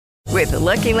With the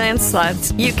Lucky Land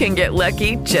Slots, you can get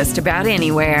lucky just about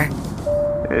anywhere.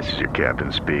 This is your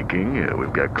captain speaking.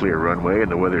 We've got clear runway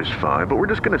and the weather's fine, but we're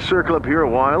just going to circle up here a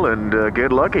while and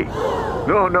get lucky.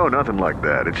 No, nothing like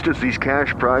that. It's just these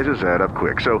cash prizes add up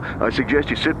quick. So I suggest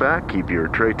you sit back, keep your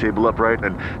tray table upright,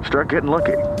 and start getting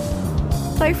lucky.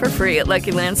 Play for free at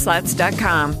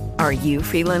LuckyLandSlots.com. Are you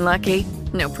feeling lucky?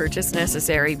 No purchase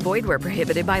necessary. Void where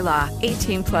prohibited by law.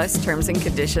 18 plus terms and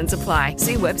conditions apply.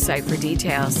 See website for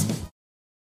details.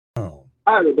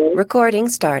 Recording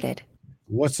started.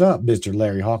 What's up, Mr.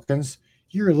 Larry Hawkins?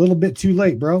 You're a little bit too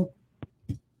late, bro.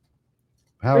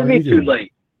 How are you doing? Too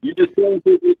late. You just finished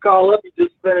your call up. You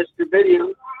just finished your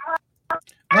video.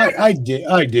 I did.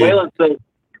 Waylon said,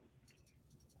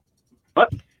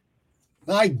 what?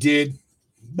 I did.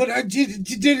 But I did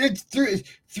it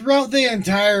throughout the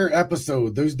entire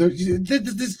episode. This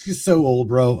is so old,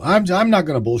 bro. I'm not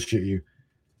gonna bullshit you.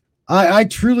 I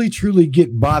truly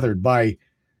get bothered by,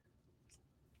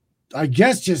 I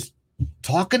guess, just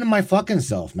talking to my fucking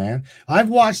self, man. I've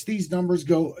watched these numbers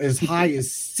go as high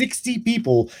as 60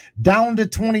 people, down to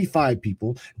 25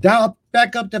 people, down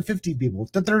back up to 50 people,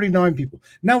 to 39 people.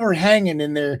 Now we're hanging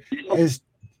in there as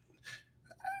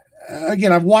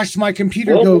again. I've watched my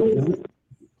computer go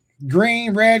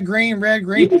green, red, green, red,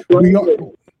 green.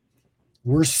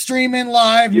 We're streaming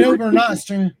live. No, we're not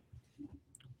streaming.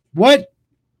 What?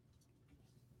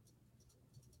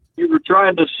 You were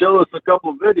trying to show us a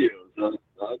couple videos.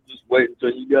 I was just waiting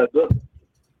until you got done.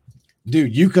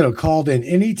 Dude, you could have called in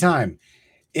anytime.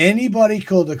 Anybody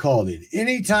could have called in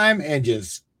anytime and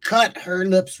just cut her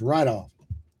lips right off.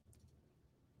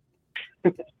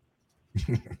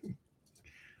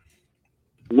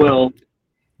 Well,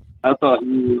 I thought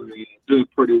you were doing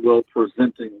pretty well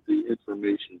presenting the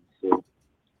information. So,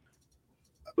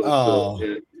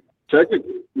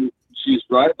 technically, she's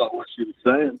right about what she was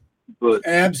saying. But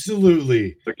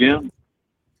absolutely, again,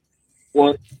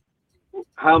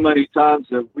 how many times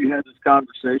have we had this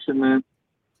conversation, man?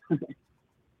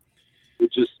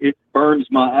 It burns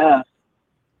my ass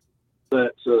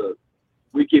that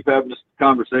we keep having this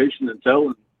conversation and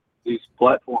telling these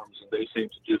platforms, and they seem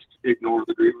to just ignore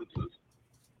the grievances,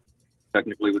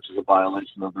 technically, which is a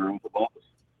violation of their oath of office.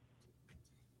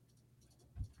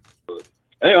 But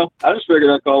anyhow, I just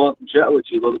figured I'd call up and chat with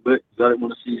you a little bit because I didn't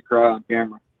want to see you cry on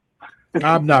camera.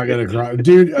 I'm not gonna cry,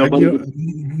 dude.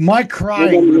 My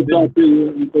crying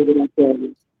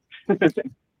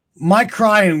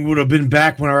would have been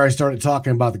back whenever I started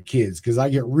talking about the kids, because I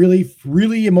get really,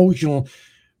 really emotional,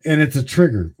 and it's a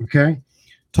trigger. Okay,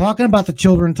 talking about the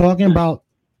children, talking about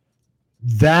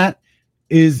that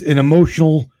is an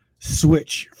emotional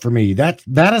switch for me. That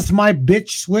is my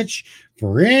bitch switch.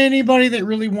 For anybody that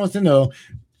really wants to know,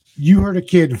 you hurt a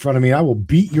kid in front of me, I will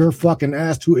beat your fucking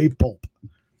ass to a pulp.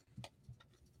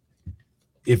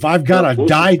 If I've got to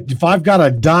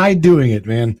die doing it,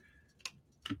 man.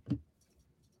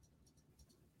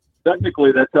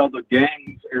 Technically, that's how the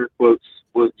gangs, air quotes,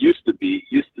 used to be.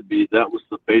 That was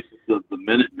the basis of the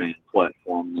Minuteman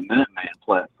platform. The Minuteman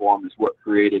platform is what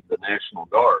created the National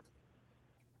Guard.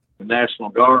 The National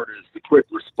Guard is the quick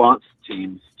response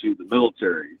teams to the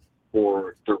military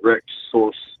for direct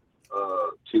source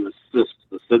to assist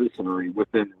the citizenry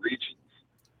within regions.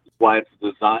 That's why it's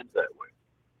designed that way.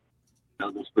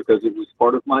 Just because it was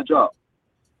part of my job.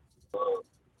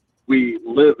 We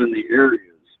live in the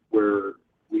areas where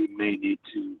we may need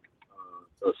to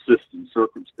assist in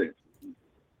circumstances.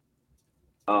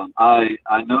 I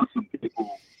know some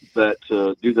people that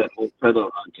do that whole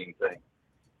pedo hunting thing,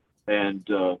 and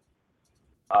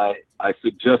I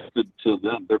suggested to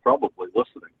them, they're probably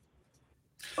listening.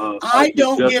 I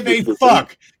don't give a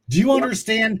fuck. Do you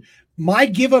understand? My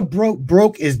give a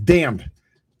broke is damned.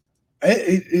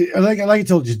 Like I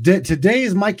told you, today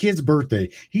is my kid's birthday.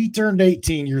 He turned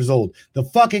 18 years old. The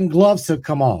fucking gloves have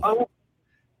come off.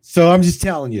 So I'm just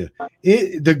telling you,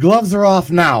 the gloves are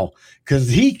off now, because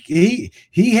he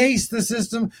hates the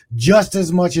system just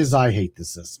as much as I hate the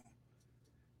system.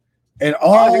 And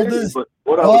all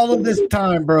of this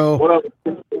time, bro. What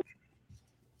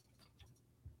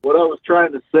I was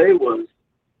trying to say was,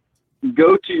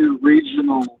 go to your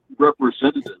regional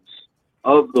representatives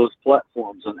of those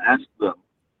platforms and ask them,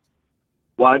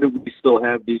 why do we still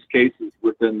have these cases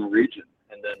within the region,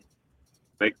 and then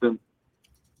make them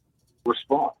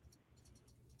respond.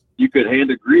 You could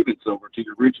hand a grievance over to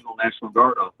your regional National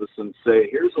Guard office and say,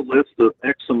 here's a list of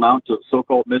X amount of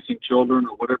so-called missing children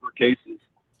or whatever cases.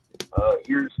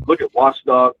 Look at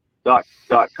watchdog.com.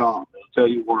 It'll tell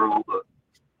you where all the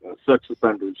sex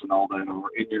offenders and all that are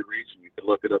in your region. You can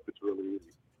look it up. It's really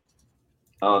easy.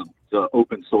 It's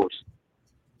open source.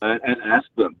 And ask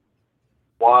them,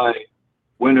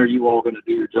 when are you all going to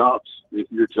do your jobs?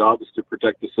 If your job is to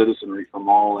protect the citizenry from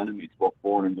all enemies, both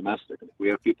foreign and domestic, and if we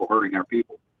have people hurting our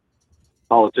people,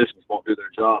 politicians won't do their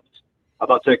jobs. How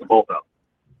about taking both out?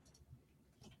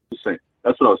 Just saying.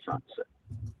 That's what I was trying to say.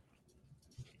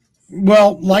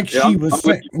 Well, like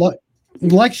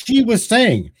she was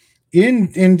saying,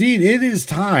 indeed, it is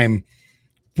time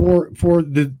for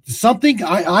the something.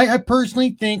 I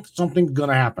personally think something's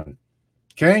gonna happen.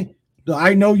 Okay,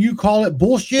 I know you call it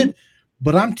bullshit,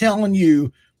 but I'm telling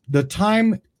you, the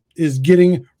time is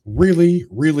getting really,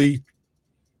 really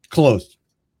close.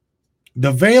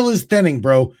 The veil is thinning,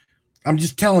 bro. I'm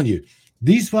just telling you.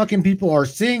 These fucking people are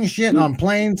seeing shit on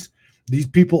planes. These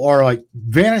people are like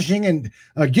vanishing. And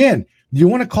again, you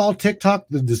want to call TikTok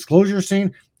the disclosure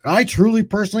scene? I truly,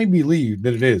 personally believe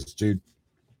that it is, dude.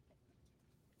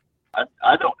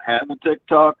 I don't have a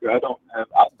TikTok. I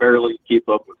barely keep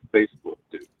up with Facebook,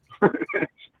 dude.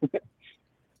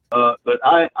 But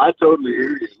I totally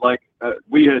hear you. Like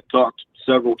we had talked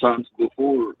several times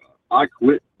before. I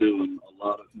quit doing a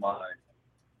lot of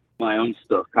my own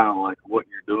stuff, kind of like what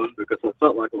you're doing, because I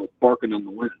felt like I was barking in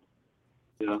the wind.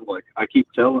 You know, like I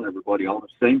keep telling everybody all the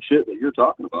same shit that you're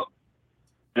talking about.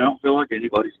 I don't feel like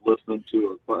anybody's listening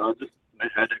to it. But I just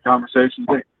had that conversation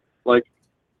today. Like,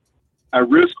 I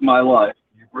risk my life.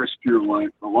 You risk your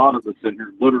life. A lot of us in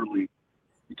here, literally,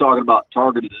 you're talking about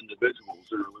targeted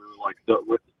individuals, or like,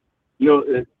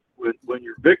 when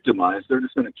you're victimized, they're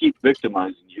just going to keep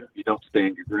victimizing you if you don't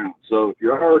stand your ground. So if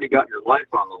you already got your life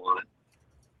on the line,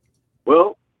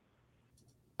 well,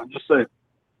 I'm just saying.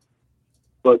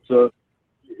 But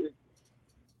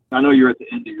I know you're at the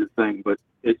end of your thing, but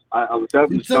I was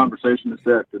having this conversation this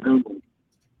afternoon.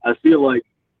 I feel like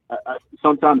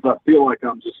sometimes I feel like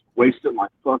I'm just wasting my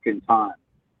fucking time.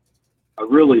 I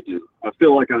really do. I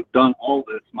feel like I've done all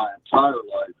this my entire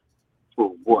life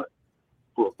for what?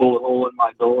 For a bullet hole in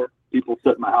my door? People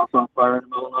set my house on fire in the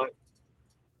middle of the night?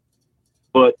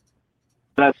 But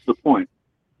that's the point.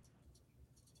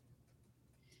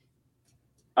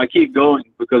 I keep going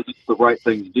because it's the right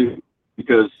thing to do.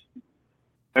 Because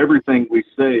everything we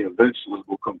say eventually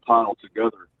will compile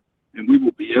together, and we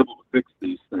will be able to fix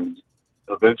these things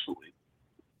eventually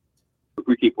if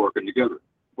we keep working together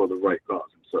for the right cause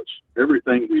and such.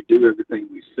 Everything we do, everything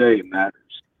we say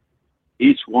matters.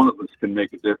 Each one of us can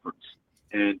make a difference.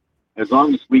 And as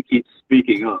long as we keep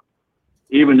speaking up,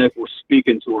 even if we're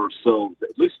speaking to ourselves,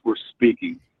 at least we're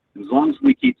speaking. As long as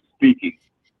we keep speaking,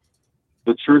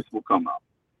 the truth will come out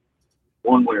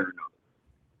one way or another.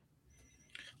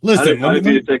 Listen, I didn't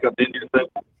mean to take up Indian thing.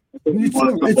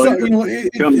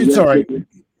 It's all right,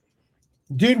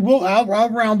 dude. I'll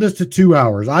round this to 2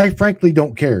 hours. I frankly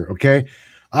don't care. Okay,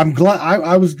 I'm glad.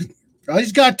 I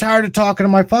just got tired of talking to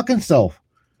my fucking self.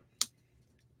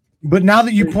 But now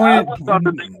that you pointed, I was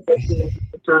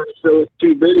trying to show us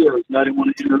 2 videos, and I didn't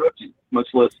want to interrupt you.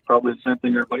 Much less probably the same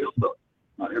thing everybody else thought.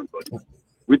 Not everybody.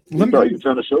 We thought you were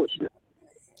trying to show us shit.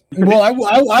 Well, I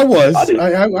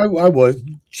was.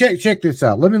 Check this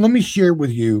out. Let me share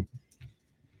with you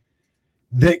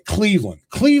that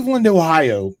Cleveland,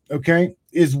 Ohio, okay,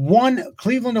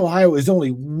 Cleveland, Ohio is only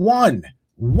one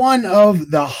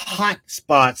of the hot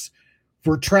spots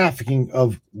for trafficking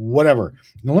of whatever.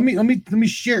 Now let me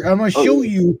share. I'm going to show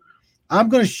you. I'm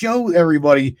going to show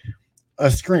everybody a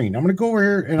screen. I'm going to go over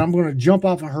here and I'm going to jump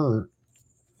off of her.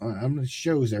 I'm going to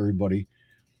show everybody.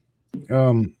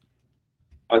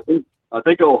 I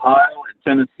think Ohio and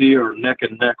Tennessee are neck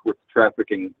and neck with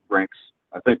trafficking ranks.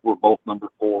 I think we're both number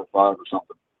 4 or 5 or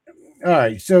something. All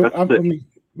right, so let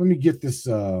me get this.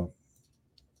 No,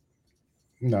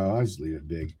 I'll just leave it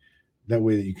big. That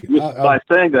way that you can. By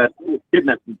saying that,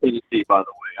 kidnapped in Tennessee, by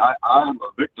the way, I'm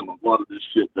a victim of a lot of this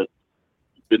shit that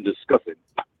you've been discussing.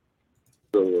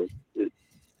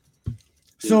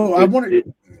 So I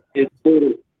wanted. It sort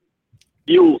of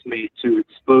fuels me to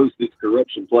expose these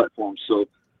corruption platforms. So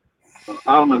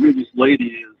I don't know who this lady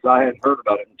is. I hadn't heard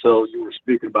about it until you were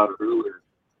speaking about it earlier.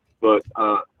 But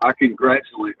I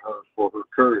congratulate her for her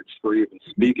courage for even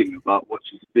speaking about what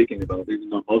she's speaking about, even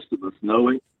though most of us know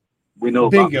it. We know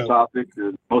about the topic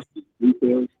and most of the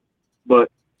details. But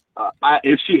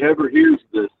if she ever hears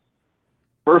this,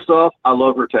 first off, I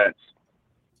love her tats.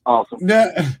 Awesome.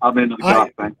 I'm into the cop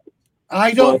thing.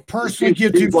 I don't personally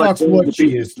give 2 fucks what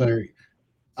she is, Larry.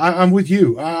 I'm with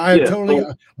you. I'm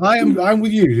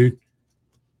with you, dude.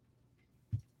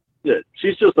 Yeah,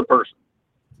 she's just a person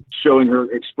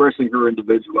expressing her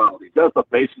individuality. That's the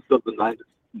basis of the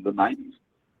 90s.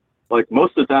 Like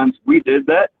most of the times we did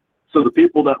that, so the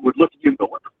people that would look at you and go,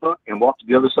 "What the fuck?" and walk to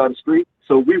the other side of the street.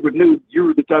 So we would know you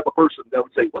were the type of person that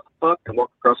would say, "What the fuck?" and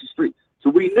walk across the street. So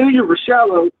we knew you were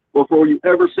shallow before you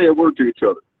ever say a word to each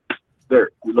other. There,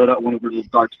 we let out one of the little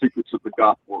dark secrets of the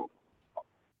goth world.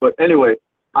 But anyway,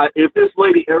 if this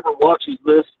lady ever watches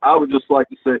this, I would just like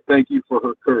to say thank you for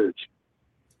her courage.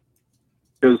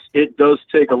 Because it does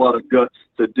take a lot of guts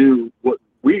to do what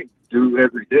we do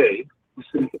every day.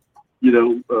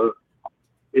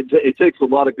 It takes a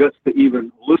lot of guts to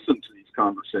even listen to these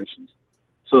conversations.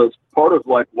 So it's part of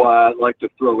like why I like to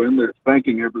throw in there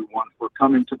thanking everyone for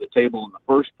coming to the table in the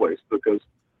first place, because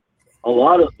a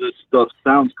lot of this stuff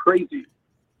sounds crazy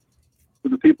to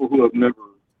the people who have never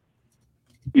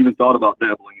even thought about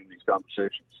dabbling in these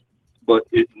conversations. But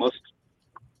it must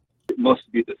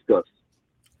be discussed.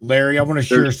 Larry, I want to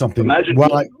share something.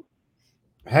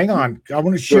 Hang on. I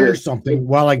want to share something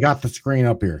while I got the screen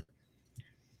up here.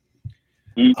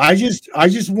 I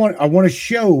want to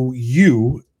show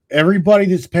you, everybody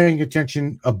that's paying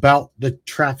attention, about the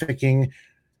trafficking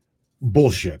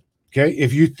bullshit. Okay.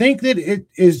 If you think that it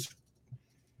is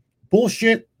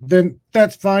bullshit, then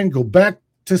that's fine. Go back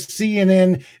to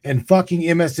CNN and fucking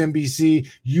MSNBC.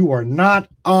 You are not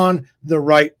on the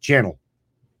right channel.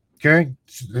 Okay.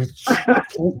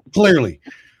 Clearly.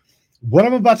 What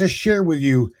I'm about to share with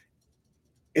you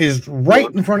is right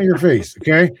in front of your face.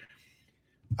 Okay.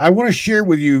 I want to share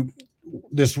with you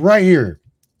this right here.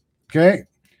 Okay.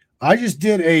 I just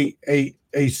did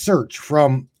a search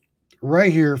from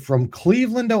right here from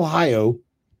Cleveland, Ohio.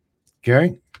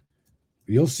 Okay.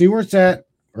 You'll see where it's at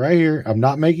right here. I'm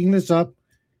not making this up.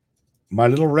 My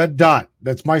little red dot.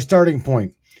 That's my starting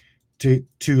point to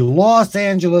Los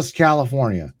Angeles,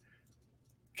 California.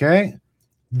 Okay.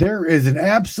 There is an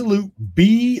absolute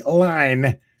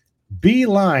beeline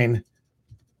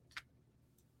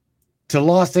to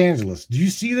Los Angeles. Do you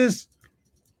see this?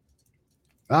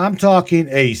 I'm talking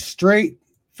a straight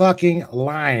fucking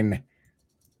line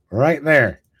right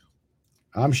there.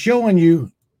 I'm showing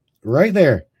you right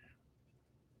there.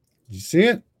 You see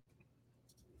it?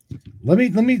 Let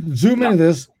me zoom into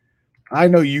this. I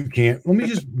know you can't. Let me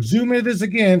just zoom into this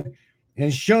again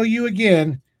and show you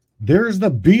again. There's the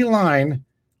beeline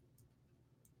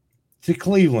to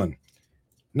Cleveland.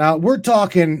 Now we're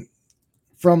talking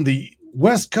from the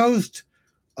West Coast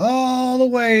all the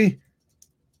way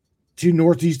to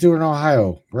northeastern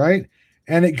Ohio, right?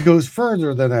 And it goes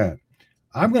further than that.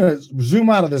 I'm going to zoom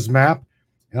out of this map,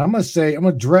 and I'm going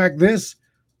to drag this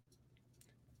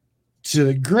to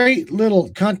the great little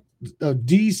of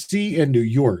DC and New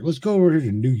York. Let's go over here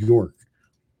to New York.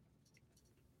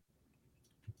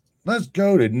 Let's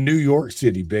go to New York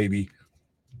City, baby.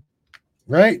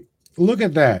 Right? Look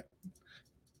at that.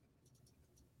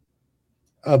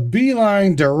 A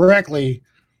beeline directly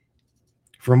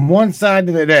from one side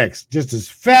to the next, just as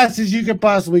fast as you could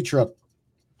possibly truck.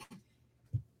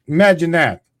 Imagine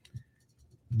that.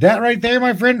 That right there,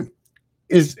 my friend,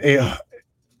 is a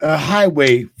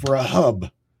highway for a hub.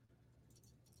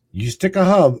 You stick a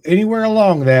hub anywhere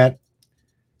along that,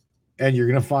 and you're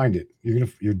gonna find it.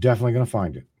 You're definitely gonna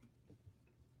find it.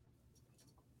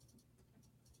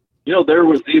 There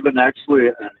was even actually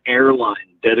an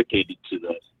airline dedicated to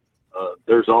that.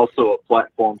 There's also a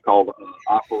platform called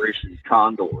Operation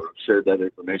Condor. I've shared that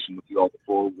information with you all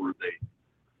before, where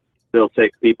they'll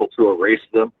take people to erase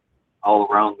them all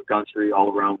around the country,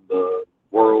 all around the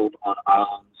world, on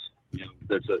islands.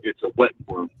 It's a wet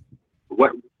room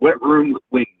with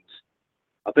wings.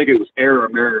 I think it was Air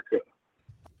America.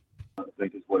 I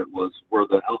think is what it was, where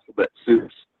the Alphabet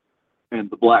Soups and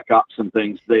the Black Ops and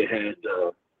things, they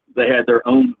had their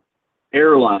own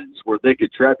airlines where they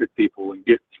could traffic people and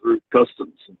get through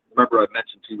customs. Remember, I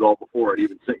mentioned to you all before, I'd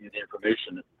even sent you the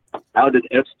information. How did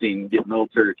Epstein get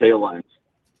military tail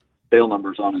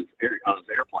numbers on his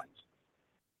airplanes?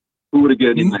 Who would have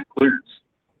given that clearance?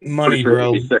 Money,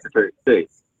 bro. Secretary of State.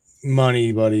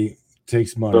 Money, buddy.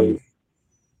 Takes money. So,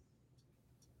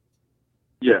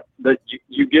 yeah, that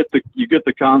you get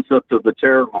the concept of the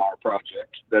Terramar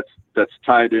project that's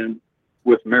tied in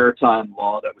with maritime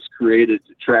law that was created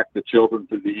to track the children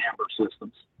through the Amber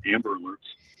Alerts.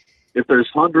 If there's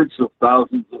hundreds of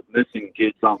thousands of missing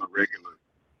kids on the regular,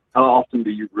 how often do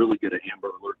you really get an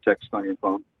Amber Alert text on your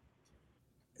phone?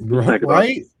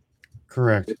 Right?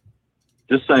 Correct.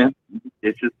 Just saying.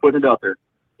 It's just putting it out there.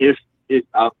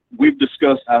 We've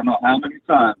discussed, I don't know how many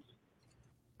times,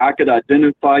 I could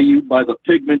identify you by the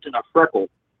pigment in a freckle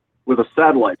with a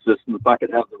satellite system if I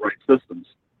could have the right systems.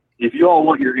 If you all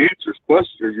want your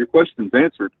questions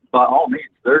answered, by all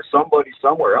means, there's somebody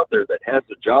somewhere out there that has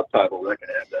a job title that can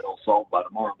have that all solved by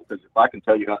tomorrow. Because if I can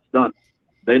tell you how it's done,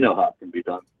 they know how it can be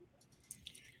done.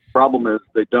 Problem is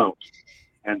they don't,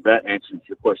 and that answers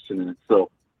your question in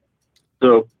itself.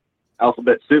 So,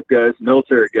 Alphabet Soup guys,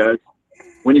 military guys,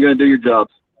 When are you going to do your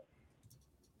jobs?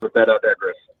 Put that out there,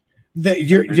 Chris.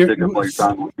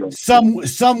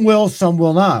 Some will, some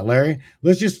will not, Larry.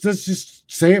 Let's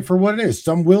just say it for what it is.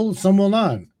 Some will, some will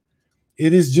not.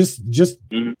 It is just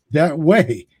that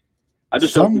way.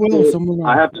 Some will, some will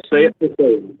not. I have to say it for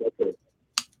saying it. That's it.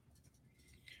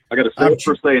 I got to say it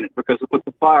for saying it because it puts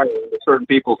the fire into certain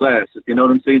people's asses. You know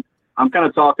what I'm saying? I'm kind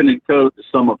of talking in code to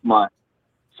some of my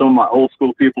old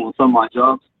school people and some of my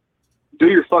jobs. Do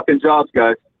your fucking jobs,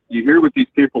 guys. You hear what these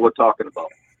people are talking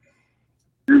about.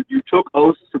 You took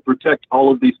oaths to protect all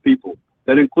of these people.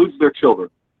 That includes their children.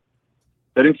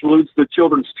 That includes the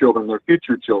children's children, their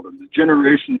future children, the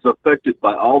generations affected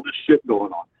by all this shit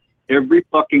going on every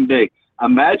fucking day.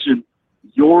 Imagine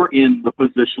you're in the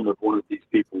position of one of these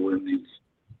people in these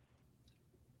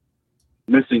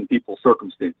missing people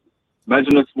circumstances.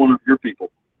 Imagine it's one of your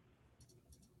people.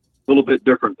 A little bit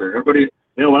different there. Everybody,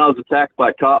 when I was attacked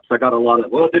by cops, I got a lot of,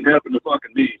 it didn't happen to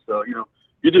fucking me. So,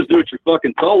 you just do what you're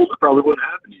fucking told, it probably wouldn't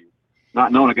happen to you.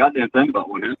 Not knowing a goddamn thing about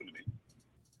what happened to me.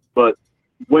 But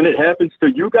when it happens to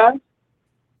you guys,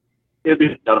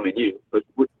 but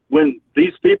when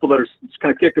these people that are just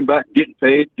kind of kicking back, getting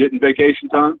paid, getting vacation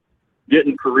time,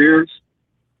 getting careers,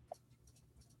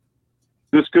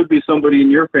 this could be somebody in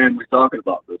your family talking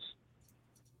about this.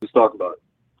 Just talk about it.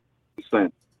 Just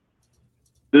saying.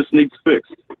 This needs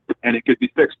fixed, and it could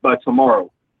be fixed by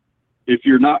tomorrow. If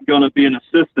you're not going to be an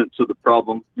assistant to the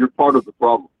problem, you're part of the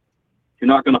problem. If you're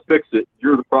not going to fix it,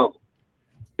 you're the problem.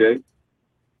 Okay?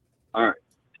 All right.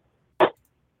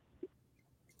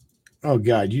 Oh,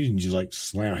 God, you didn't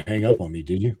just hang up on me,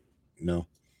 did you? No.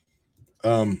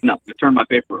 No, I turned my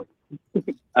paper over.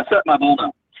 I set my bowl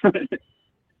down.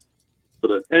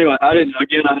 But anyway, I didn't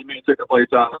mean to take up all your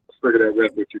time. I just figured I'd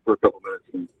rap with you for a couple minutes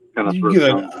and kind of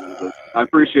I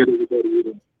appreciate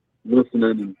everybody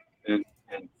listening and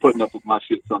putting up with my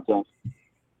shit sometimes.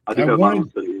 I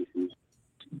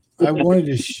wanted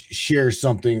to share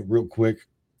something real quick,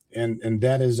 and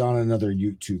that is on another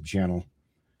YouTube channel.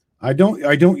 I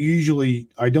don't usually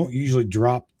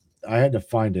drop. I had to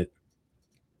find it.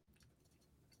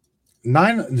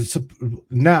 Nine of these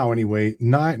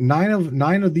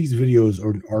videos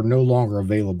are no longer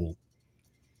available.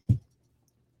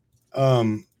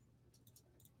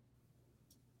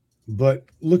 But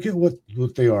look at what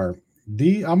they are.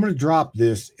 I'm going to drop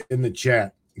this in the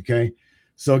chat. Okay.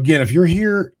 So again, if you're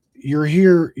here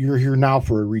now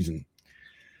for a reason.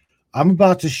 I'm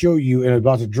about to show you and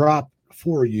about to drop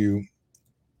for you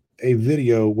a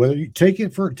video, whether you take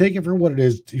it for what it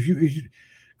is. If you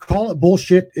call it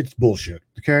bullshit, it's bullshit.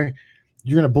 Okay.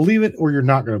 You're going to believe it or you're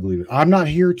not going to believe it. I'm not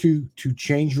here to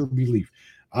change your belief.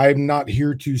 I'm not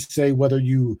here to say whether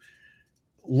you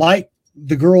like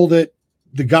the girl the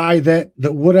guy that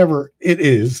whatever it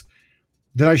is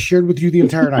that I shared with you the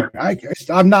entire night.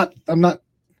 I'm not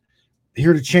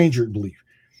here to change your belief.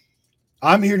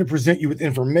 I'm here to present you with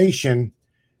information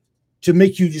to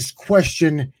make you just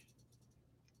question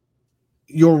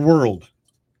your world.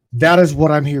 That is what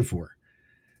I'm here for.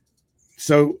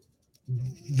 So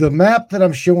the map that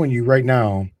I'm showing you right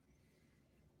now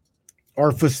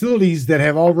are facilities that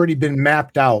have already been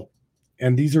mapped out.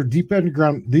 And these are deep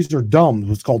underground. These are DUMBs,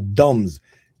 what's called DUMBs,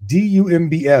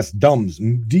 DUMBS,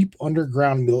 DUMBs, deep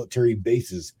underground military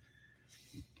bases.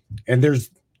 And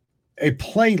there's a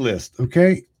playlist,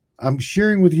 okay? I'm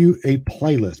sharing with you a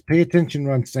playlist. Pay attention to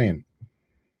what I'm saying.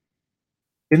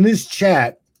 In this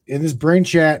chat, in this brain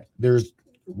chat, there's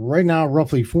right now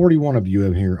roughly 41 of you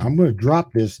in here. I'm going to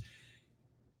drop this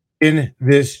in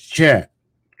this chat,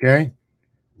 okay?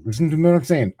 Listen to what I'm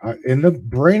saying. In the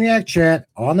Brainiac chat,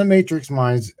 on the Matrix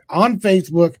Minds, on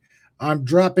Facebook, I'm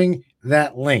dropping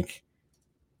that link.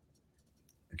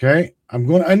 Okay? I'm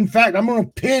going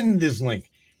to pin this link.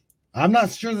 I'm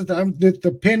not sure that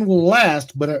the pin will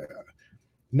last, but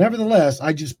nevertheless,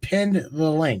 I just pinned the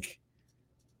link.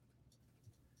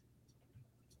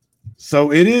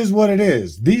 So it is what it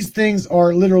is. These things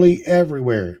are literally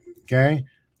everywhere. Okay?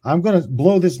 I'm going to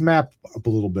blow this map up a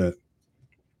little bit.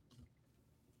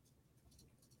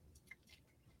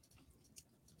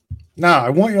 Now, I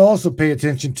want you to also pay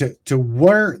attention to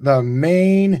where the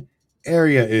main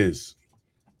area is.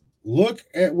 Look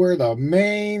at where the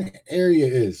main area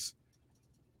is.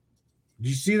 Do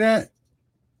you see that?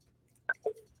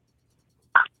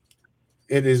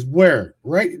 It is where?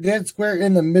 Right dead square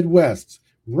in the Midwest.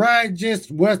 Right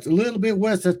just west, a little bit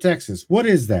west of Texas. What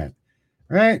is that?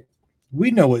 Right?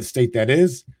 We know what state that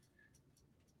is.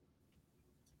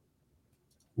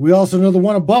 We also know the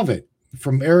one above it.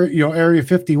 From area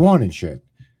 51 and shit.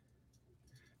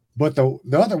 But the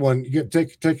other one you get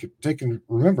take in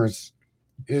remembrance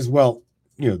is, well,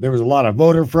 there was a lot of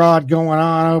voter fraud going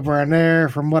on over in there,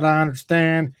 from what I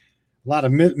understand. A lot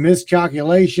of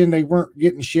miscalculation. They weren't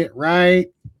getting shit right.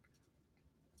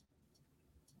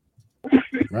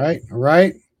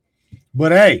 Right.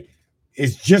 But hey,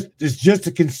 it's just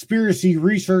a conspiracy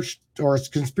research or a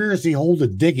conspiracy hole to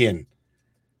dig in.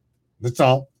 That's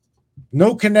all.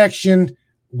 No connection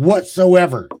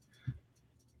whatsoever.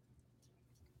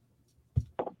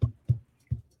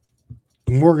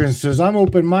 Morgan says, I'm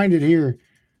open-minded here.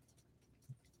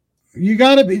 You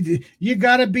gotta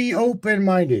be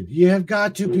open-minded. You have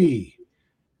got to be.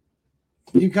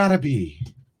 You gotta be.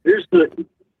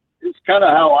 It's kind of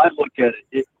how I look at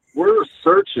it. We're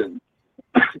searching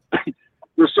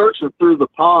through the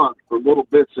pond for little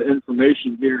bits of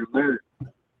information here and there.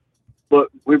 But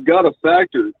we've got to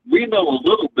factor. We know a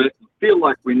little bit and feel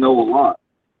like we know a lot.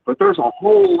 But there's a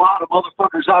whole lot of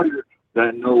motherfuckers out here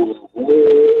that know a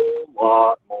whole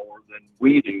lot more than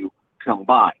we do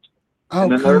combined. Oh,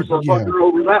 and then there's a fucker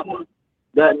over that one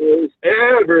that knows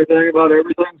everything about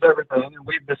everything's everything. And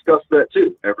we've discussed that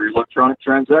too. Every electronic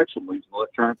transaction leaves an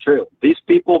electronic trail. These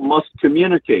people must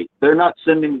communicate. They're not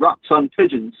sending rocks on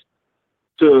pigeons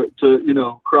to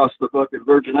cross the fucking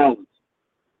Virgin Islands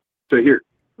to here.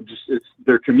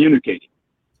 They're communicating.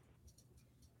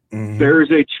 Mm-hmm.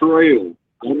 There's a trail.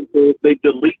 They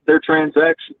delete their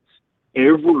transactions.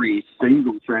 Every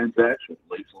single transaction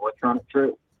leaves an electronic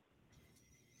trail.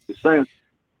 Just saying.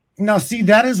 Now, see,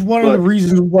 that is one of the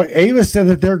reasons why Ava said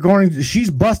that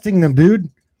she's busting them, dude.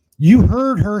 You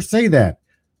heard her say that.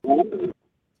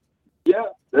 Yeah,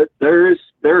 there is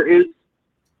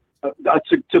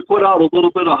to put out a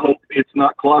little bit of hope. It's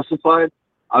not classified.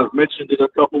 I've mentioned it a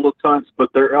couple of times,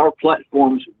 but there are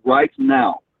platforms right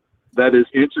now that is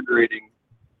integrating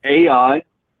AI,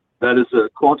 that is a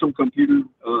quantum computer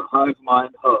hive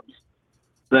mind hubs,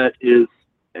 that is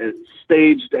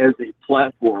staged as a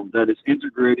platform that is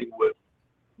integrating with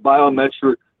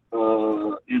biometric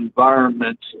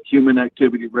environment, human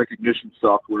activity recognition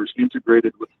software, is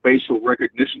integrated with facial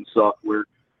recognition software,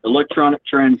 electronic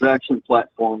transaction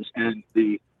platforms, and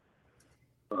the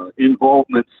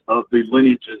involvements of the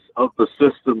lineages of the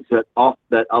systems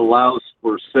that allows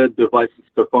for said devices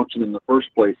to function in the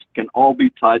first place can all be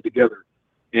tied together.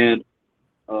 And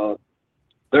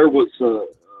there was a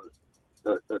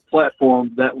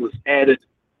platform that was added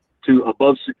to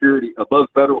above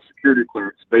federal security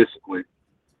clearance, basically,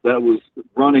 that was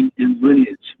running in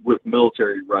lineage with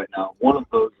military right now. One of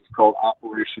those is called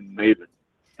Operation Maven,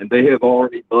 and they have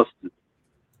already busted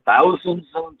thousands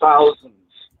and thousands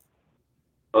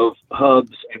of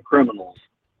hubs and criminals,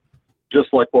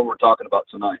 just like what we're talking about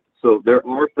tonight. So there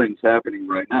are things happening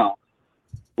right now.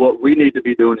 What we need to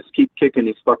be doing is keep kicking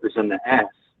these fuckers in the ass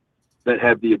that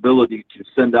have the ability to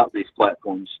send out these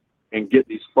platforms and get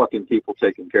these fucking people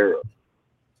taken care of.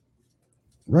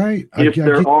 Right. If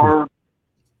there are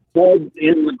plugs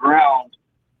in the ground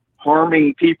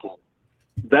harming people,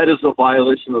 that is a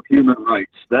violation of human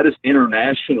rights. That is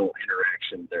international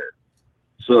interaction there.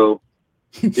 So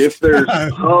if there's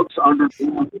hubs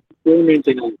underground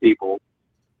experimenting on people,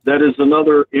 that is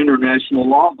another international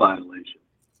law violation.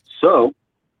 So,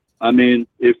 I mean,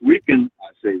 if we can,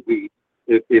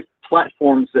 if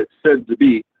platforms that's said to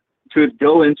be could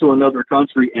go into another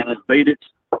country and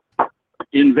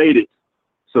invade it,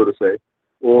 so to say,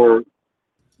 or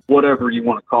whatever you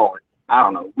want to call it. I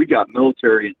don't know. We got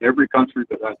military in every country,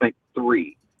 but I think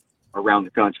 3 around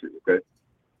the country. Okay.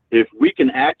 If we can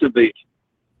activate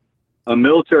a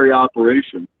military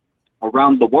operation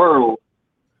around the world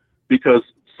because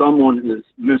someone is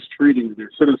mistreating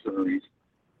their citizenry,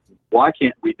 why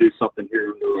can't we do something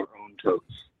here under our own toes?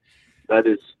 That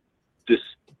is just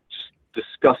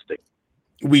disgusting.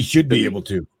 We should be able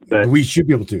to. We should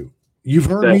be able to. You've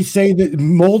heard me say that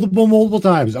multiple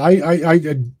times.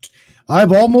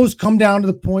 I've almost come down to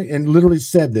the point and literally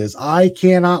said this. I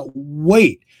cannot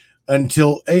wait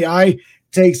until AI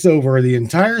takes over the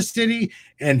entire city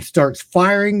and starts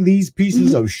firing these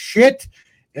pieces of shit.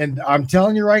 And I'm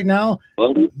telling you right now,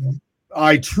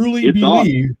 I truly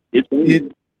believe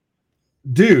it.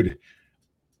 Dude,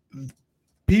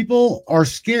 people are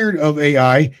scared of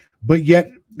AI, but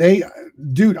yet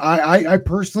I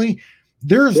personally,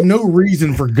 there is no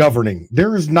reason for governing.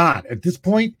 There is not at this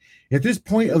point of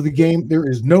the game. There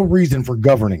is no reason for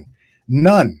governing.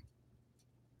 None.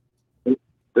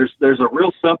 There's a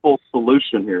real simple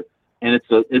solution here, and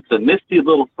it's a nifty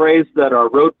little phrase that our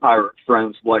road pirate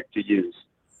friends like to use.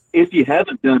 If you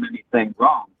haven't done anything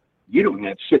wrong, you don't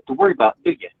have shit to worry about,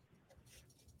 do you?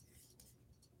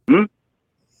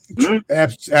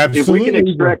 Absolutely. If we can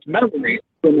extract memories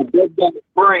from a dead guy's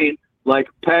brain, like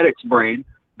Paddock's brain,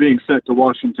 being sent to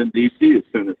Washington, D.C. as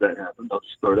soon as that happened. I'll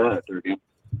just throw that out there again.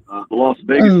 The Las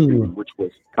Vegas team, which was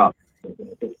caught.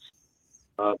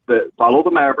 Follow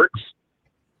the Mavericks.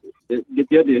 Get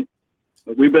the idea.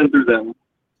 We've been through that one.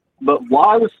 But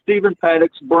why was Stephen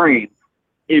Paddock's brain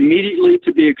immediately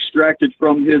to be extracted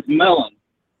from his melon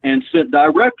and sent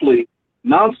directly,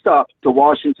 nonstop, to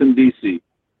Washington, D.C.?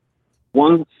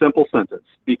 One simple sentence.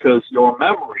 Because your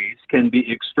memories can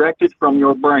be extracted from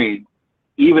your brain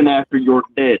even after you're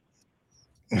dead.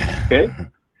 Okay?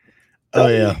 Oh,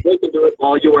 yeah. They can do it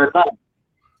while you are not.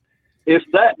 If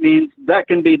that means that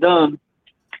can be done,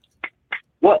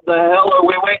 what the hell are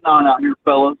we waiting on out here,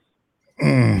 fellas?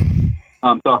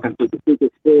 I'm talking to the super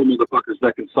four motherfuckers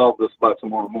that can solve this by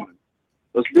tomorrow morning.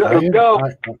 Let's go.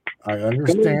 I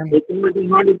understand. It's only been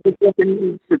hundreds of fucking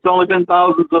years. It's only been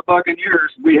thousands of fucking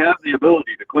years. We have the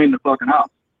ability to clean the fucking house.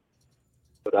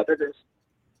 But I digress.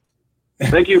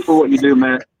 Thank you for what you do,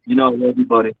 Matt. You know I love you,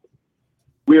 buddy.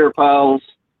 We are pals.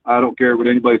 I don't care what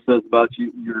anybody says about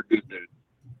you. You're a good dude.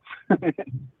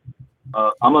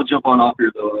 I'm going to jump on off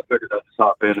here, though. I figured I'd just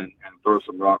hop in and throw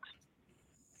some rocks.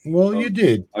 Well, you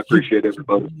did. I appreciate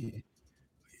everybody.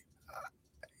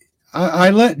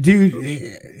 Dude,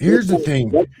 here's the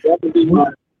thing.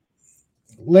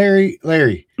 Larry,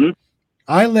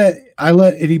 I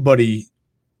let anybody,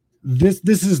 this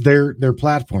is their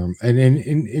platform. And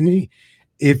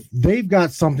if they've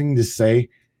got something to say,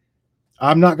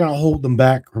 I'm not going to hold them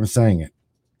back from saying it.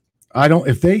 I don't,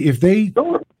 if they,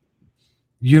 Sure.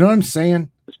 You know what I'm saying?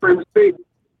 It's pretty speed.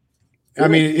 I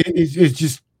mean, it's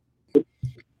just,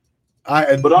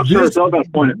 but I'm sure it's all got a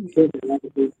point.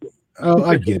 Oh,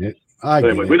 I get it.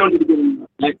 Anyway, we don't need to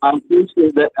get I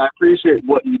appreciate that. I appreciate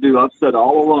what you do. I've said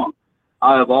all along,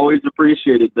 I have always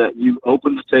appreciated that you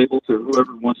open the table to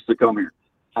whoever wants to come here.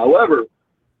 However,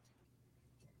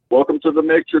 welcome to the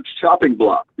Matrix chopping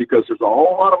block, because there's a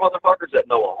whole lot of motherfuckers that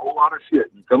know a whole lot of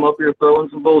shit. You come up here throwing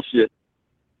some bullshit,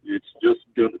 it's just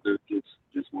gonna do. It's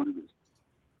just what it is.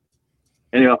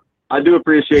 Anyhow, I do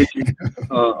appreciate you.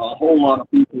 A whole lot of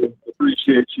people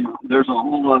appreciate you. There's a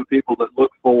whole lot of people that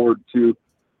look forward to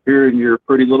hearing your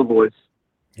pretty little voice.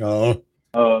 Oh.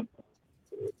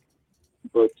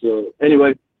 But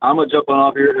anyway, I'm gonna jump on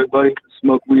off here, everybody.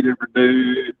 Smoke weed every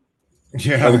day.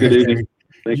 Yeah. Have a good evening.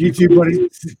 Thank you too, buddy. You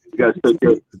guys take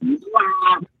care.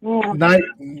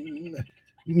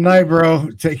 Night, bro.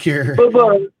 Take care.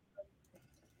 Bye-bye.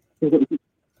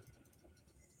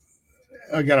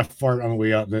 I got a fart on the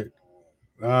way out. All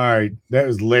right, that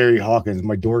was Larry Hawkins,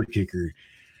 my door kicker.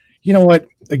 You know what?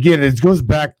 Again, it goes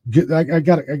back. I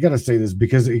gotta say this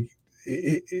because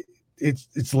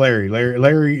it's Larry.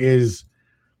 Larry is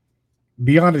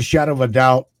beyond a shadow of a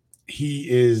doubt. He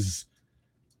is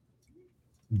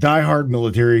diehard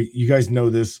military. You guys know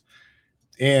this.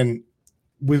 And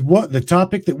with what the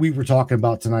topic that we were talking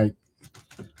about tonight,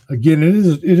 again, it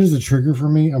is a trigger for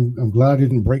me. I'm glad I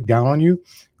didn't break down on you.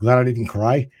 Glad I didn't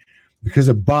cry, because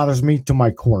it bothers me to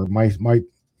my core. My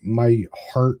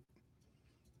heart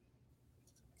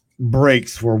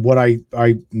breaks for what I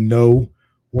know,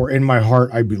 or in my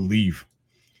heart I believe.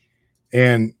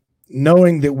 And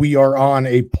knowing that we are on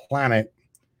a planet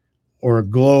or a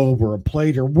globe or a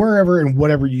plate or wherever and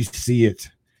whatever you see it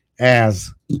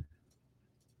as,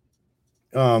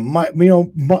 Mike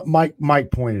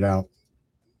pointed out,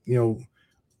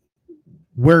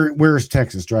 where's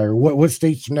Texas, Driver? What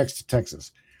states are next to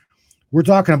Texas? We're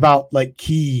talking about like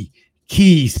key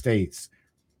states.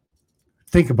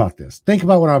 Think about this. Think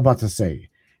about what I'm about to say.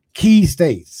 Key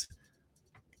states.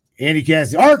 Andy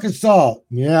Cassidy, Arkansas.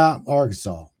 Yeah,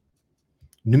 Arkansas.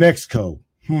 New Mexico.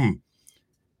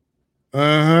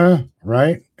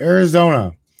 Right.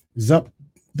 Arizona is up.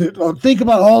 Think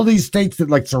about all these states that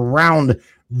like surround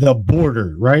the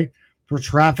border, right? For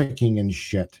trafficking and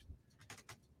shit.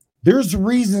 There's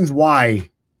reasons why,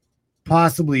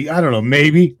 possibly, I don't know,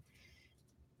 maybe.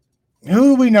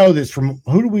 Who do we know this from?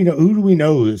 Who do we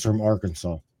know this from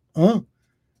Arkansas? Huh?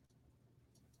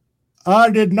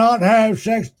 I did not have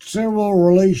several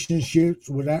relationships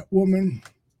with that woman.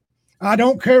 I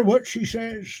don't care what she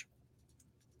says.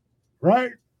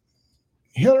 Right?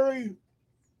 Hillary?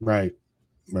 Right.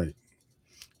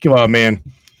 Come on, man.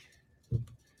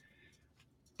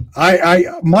 My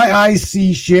eyes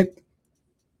see shit.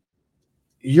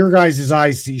 Your guys'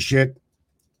 eyes see shit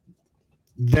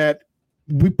that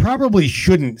we probably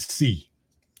shouldn't see.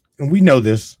 And we know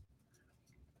this.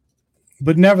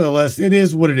 But nevertheless, it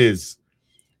is what it is.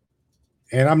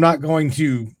 And I'm not going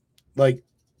to like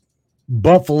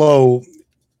buffalo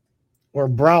or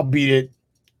browbeat it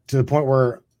to the point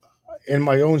where in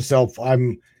my own self,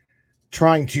 I'm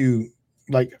trying to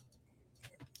like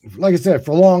like I said,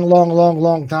 for a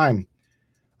long time,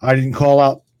 I didn't call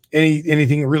out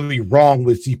anything really wrong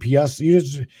with CPS. You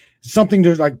just something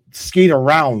to like skate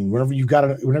around whenever you've got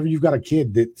a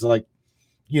kid that's like,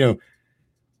 you know,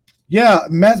 yeah,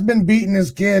 Matt's been beating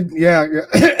his kid. Yeah, yeah.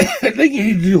 I think you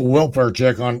need to do a welfare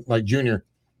check on like Junior.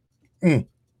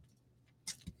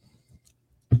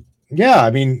 Yeah,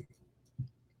 I mean,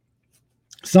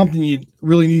 something you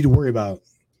really need to worry about.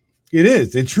 It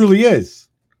is. It truly is.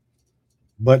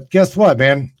 But guess what,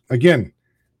 man? Again,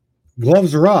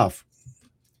 gloves are off.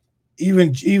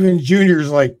 Even Junior's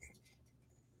like,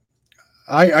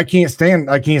 I can't stand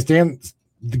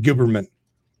the gooberment.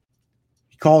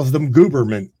 He calls them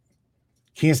gooberment.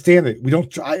 Can't stand it. We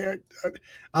don't.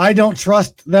 I don't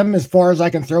trust them as far as I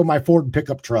can throw my Ford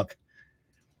pickup truck.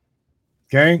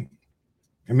 Okay,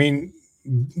 I mean,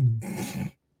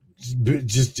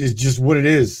 it's just what it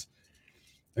is.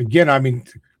 Again, I mean,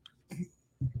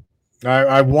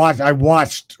 I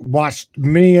watched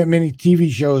many TV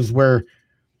shows where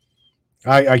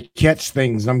I catch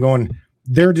things. And I'm going,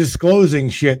 they're disclosing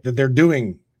shit that they're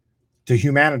doing to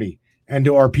humanity and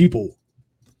to our people.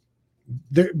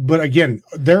 But again,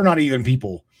 they're not even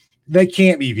people. They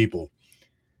can't be people.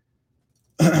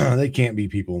 They can't be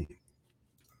people.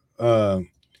 I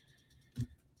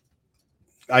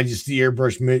just see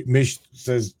Airbrush Mish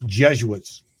says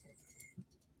Jesuits.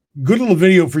 Good little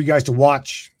video for you guys to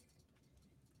watch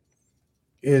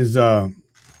is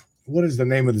what is the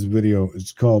name of this video?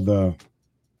 It's called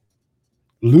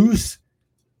Loose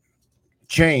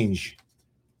Change.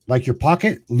 Like your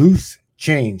pocket, loose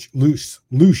change. Loose.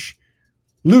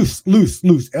 Loose, Loose,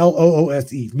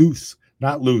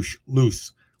 not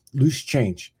loose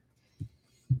change.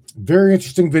 Very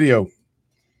interesting video.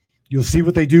 You'll see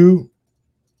what they do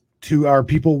to our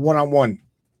people one-on-one.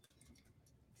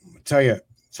 I tell you,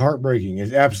 it's heartbreaking.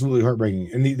 It's absolutely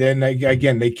heartbreaking. And then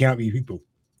again, they can't be people.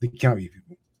 They can't be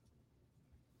people.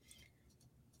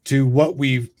 To what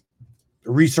we've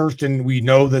researched and we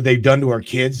know that they've done to our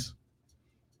kids.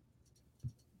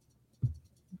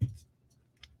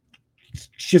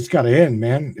 Shit's got to end,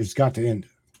 man. It's got to end.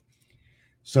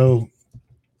 So,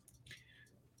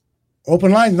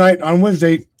 open lines night on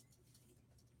Wednesday.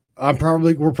 We're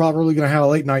probably going to have a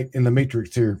late night in the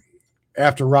Matrix here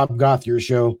after Rob Gothier's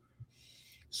show.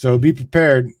 So be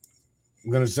prepared.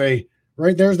 I'm going to say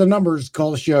right there's the numbers.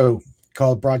 Call the show.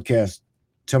 Call the broadcast.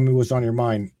 Tell me what's on your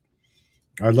mind.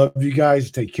 I love you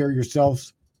guys. Take care of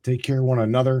yourselves. Take care of one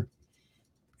another.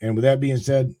 And with that being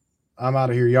said, I'm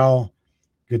out of here, y'all.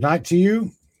 Good night to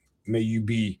you. May you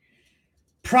be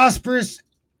prosperous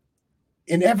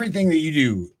in everything that you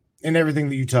do, in everything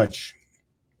that you touch.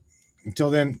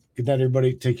 Until then, good night,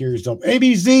 everybody. Take care of yourself.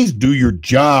 ABCs, do your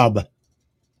job.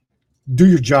 Do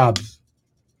your jobs.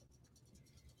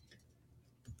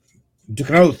 Took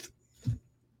an oath.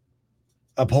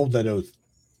 Uphold that oath.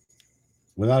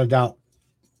 Without a doubt,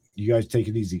 you guys take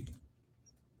it easy.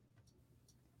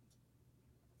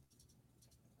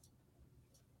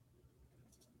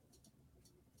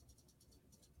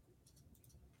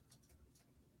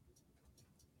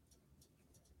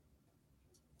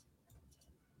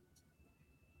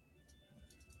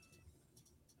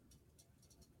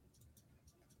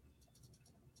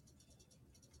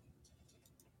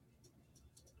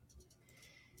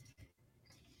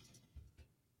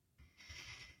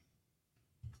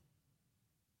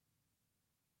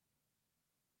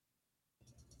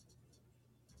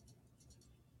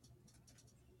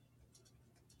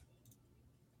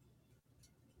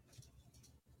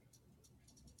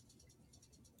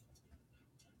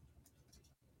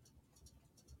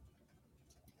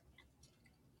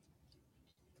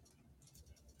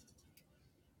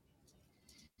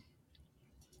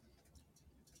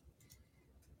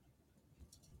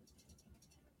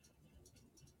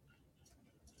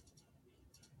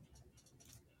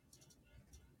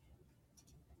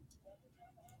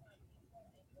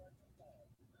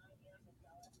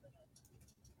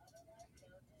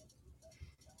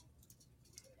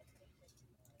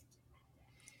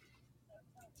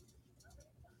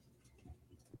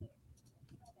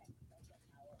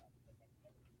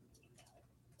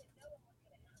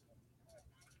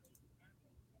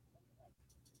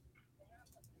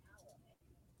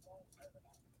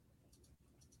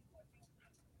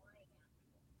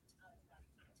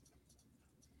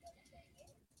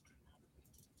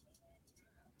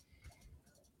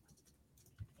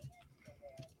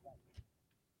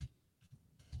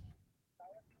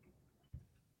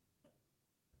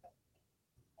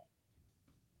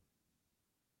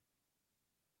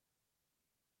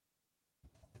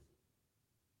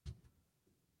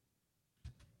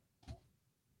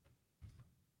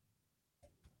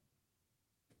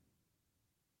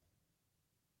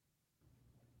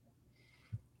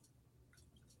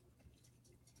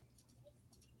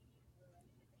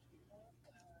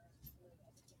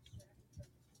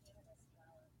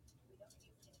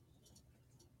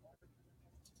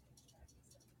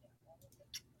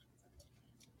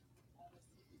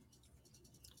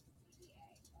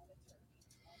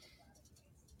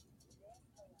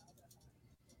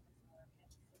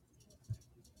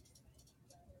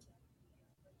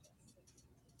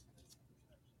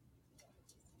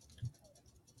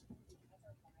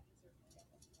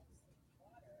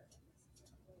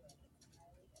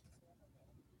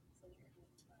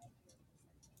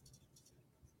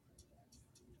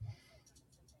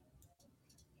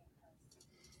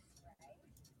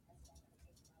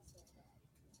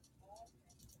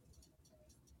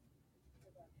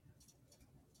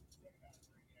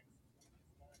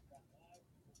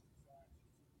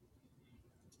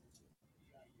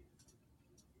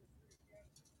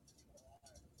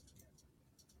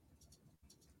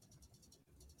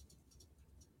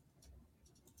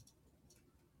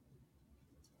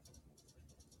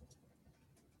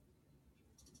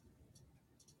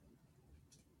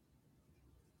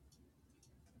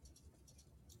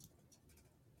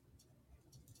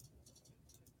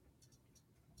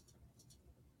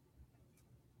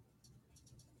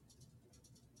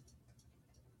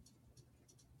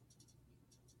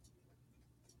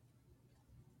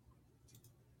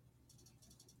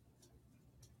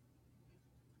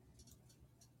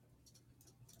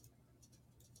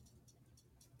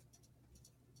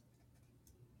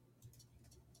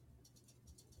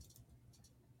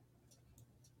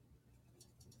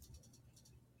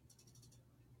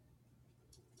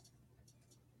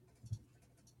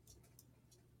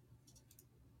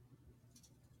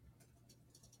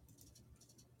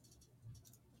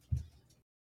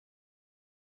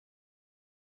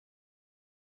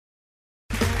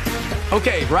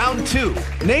 Okay, round two.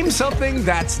 Name something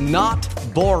that's not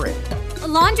boring. A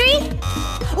laundry?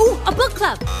 Ooh, a book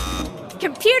club.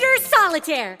 Computer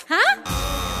solitaire, huh?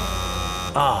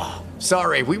 Ah,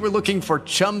 sorry, we were looking for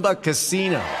Chumba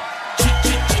Casino.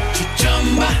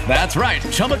 That's right,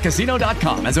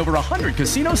 ChumbaCasino.com has over 100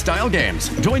 casino-style games.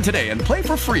 Join today and play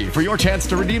for free for your chance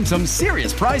to redeem some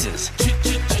serious prizes.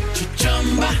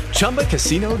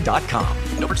 ChumbaCasino.com.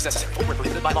 No purchase necessary. Void where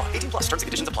prohibited by law. 18+ terms and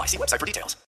conditions apply. See website for details.